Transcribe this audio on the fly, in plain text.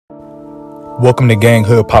Welcome to Gang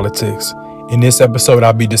Hood Politics. In this episode,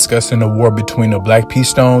 I'll be discussing the war between the Black P.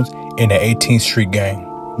 Stones and the 18th Street Gang.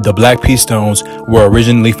 The Black P. Stones were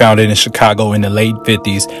originally founded in Chicago in the late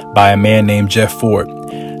 50s by a man named Jeff Ford.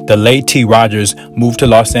 The late T. Rogers moved to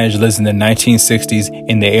Los Angeles in the 1960s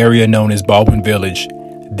in the area known as Baldwin Village.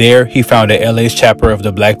 There, he founded LA's chapter of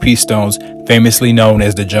the Black P. Stones, famously known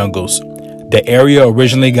as the Jungles. The area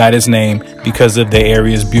originally got its name because of the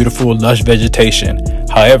area's beautiful, lush vegetation.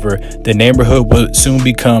 However, the neighborhood would soon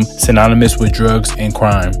become synonymous with drugs and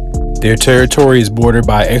crime. Their territory is bordered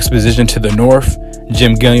by Exposition to the north,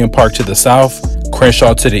 Jim Gilliam Park to the south,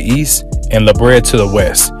 Crenshaw to the east, and La Brea to the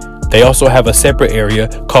west. They also have a separate area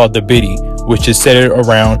called the Biddy, which is centered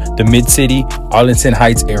around the Mid-City, Arlington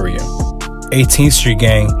Heights area. 18th Street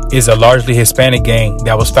Gang is a largely Hispanic gang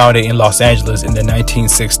that was founded in Los Angeles in the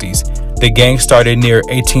 1960s. The gang started near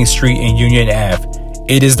 18th Street and Union Ave.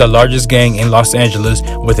 It is the largest gang in Los Angeles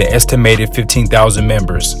with an estimated 15,000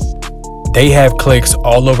 members. They have cliques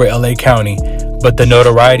all over LA County, but the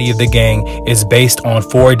notoriety of the gang is based on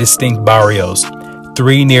 4 distinct barrios,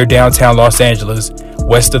 3 near downtown Los Angeles,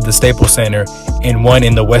 west of the Staples Center, and 1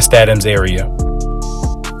 in the West Adams area.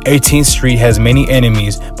 18th Street has many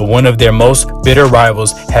enemies, but one of their most bitter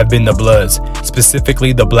rivals have been the Bloods,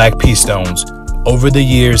 specifically the Black P. Stones. Over the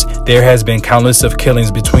years, there has been countless of killings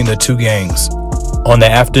between the two gangs. On the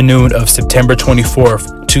afternoon of September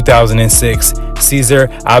 24th, 2006, Cesar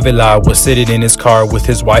Avila was sitting in his car with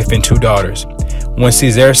his wife and 2 daughters. When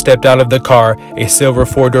Cesar stepped out of the car, a silver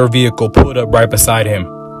 4-door vehicle pulled up right beside him.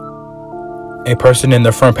 A person in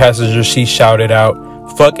the front passenger seat shouted out,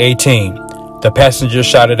 "Fuck 18." The passenger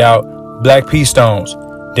shouted out, "Black P. Stones,"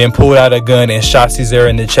 then pulled out a gun and shot Cesar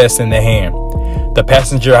in the chest and the hand. The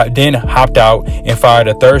passenger then hopped out and fired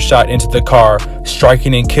a 3rd shot into the car,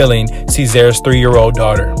 striking and killing Cesar's 3-year-old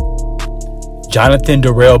daughter. Jonathan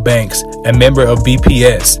Darrell Banks, a member of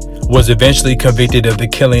BPS, was eventually convicted of the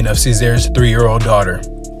killing of Cesar's 3-year-old daughter.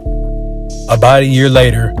 About a year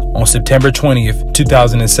later, on September 20th,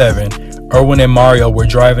 2007, Erwin and Mario were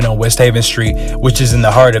driving on West Haven Street, which is in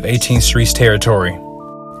the heart of 18th Street's territory.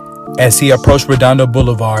 As he approached Redondo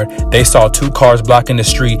Boulevard, they saw 2 cars blocking the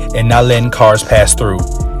street and not letting cars pass through.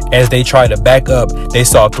 As they tried to back up, they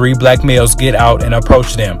saw 3 black males get out and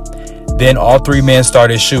approach them. Then all 3 men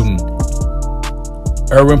started shooting.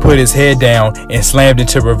 Erwin put his head down and slammed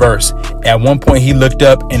into reverse. At one point, he looked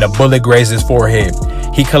up and a bullet grazed his forehead.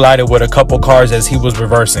 He collided with a couple cars as he was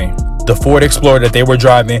reversing. The Ford Explorer that they were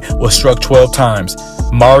driving was struck 12 times.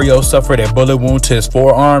 Mario suffered a bullet wound to his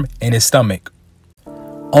forearm and his stomach.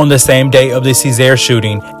 On the same day of the Cesar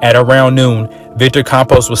shooting, at around noon, Victor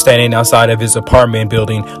Campos was standing outside of his apartment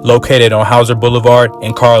building located on Hauser Boulevard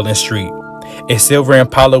and Carlin Street. A silver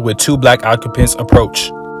Impala with 2 black occupants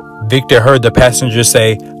approached. Victor heard the passenger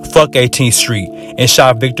say, "Fuck 18th Street," and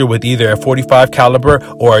shot Victor with either a .45 caliber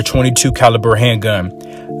or a .22 caliber handgun.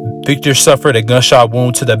 Victor suffered a gunshot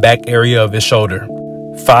wound to the back area of his shoulder.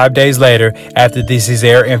 5 days later, after the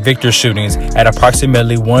Cesar and Victor shootings, at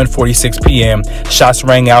approximately 1:46 p.m., shots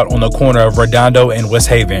rang out on the corner of Redondo and West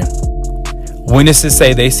Haven. Witnesses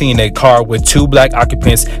say they seen a car with 2 black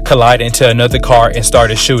occupants collide into another car and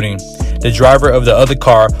started shooting. The driver of the other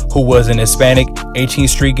car, who was an Hispanic 18th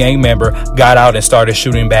Street Gang member, got out and started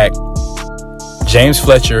shooting back. James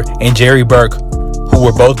Fletcher and Jerry Burke, who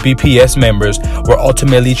were both BPS members, were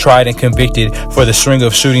ultimately tried and convicted for the string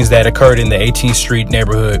of shootings that occurred in the 18th Street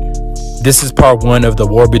neighborhood. This is part 1 of the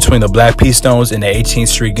war between the Black P. Stones and the 18th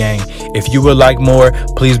Street Gang. If you would like more,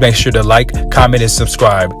 please make sure to like, comment, and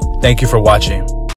subscribe. Thank you for watching.